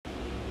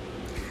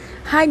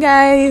Hi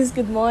guys,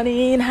 good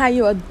morning. How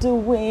you are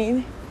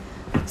doing?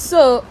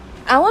 So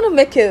I want to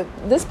make it.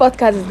 This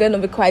podcast is going to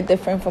be quite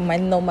different from my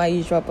normal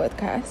usual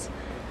podcast.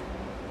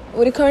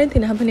 With the current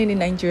thing happening in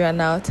Nigeria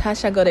now,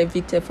 Tasha got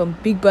evicted from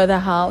Big Brother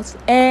house,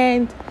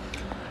 and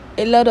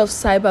a lot of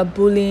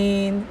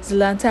cyberbullying.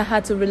 Zlanta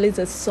had to release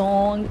a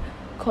song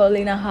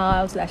calling her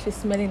house like she's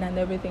smelling and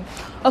everything.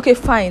 Okay,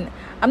 fine.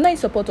 I'm not in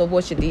support of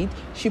what she did.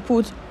 She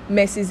put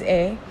Messi's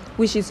hair,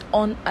 which is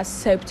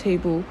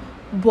unacceptable.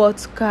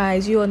 But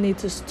guys, you all need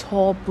to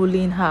stop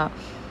bullying her.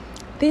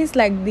 Things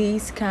like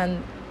this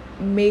can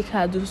make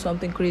her do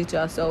something crazy to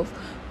herself,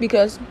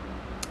 because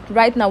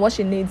right now what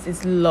she needs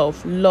is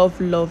love, love,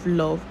 love,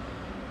 love.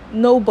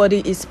 Nobody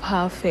is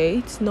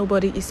perfect.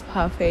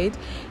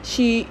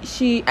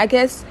 She I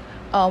guess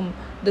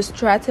the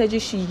strategy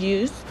she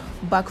used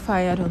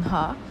backfired on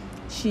her.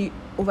 She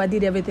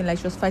overdid everything, like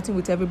she was fighting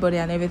with everybody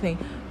and everything.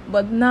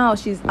 But now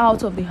she's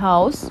out of the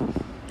house,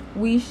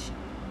 which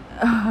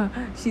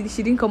she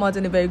didn't come out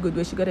in a very good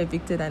way. She got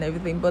evicted and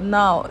everything. But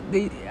now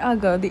the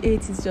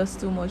hate is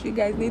just too much. You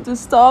guys need to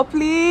stop,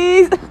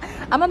 please.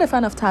 I'm not a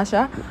fan of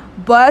Tasha,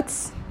 but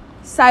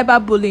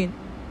cyberbullying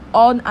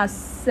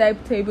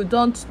unacceptable.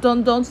 Don't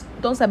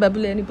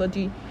cyberbully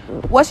anybody.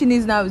 What she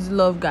needs now is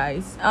love,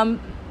 guys.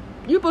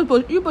 You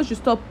both should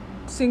stop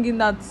singing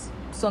that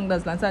song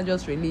that Lantan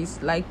just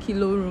released, like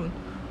Kilo Rune.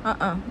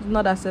 It's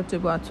not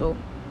acceptable at all.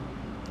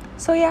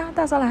 So yeah,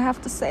 that's all I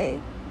have to say.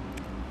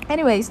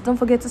 Anyways, don't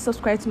forget to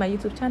subscribe to my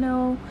YouTube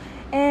channel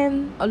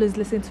and always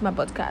listen to my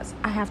podcast.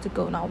 I have to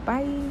go now.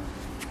 Bye.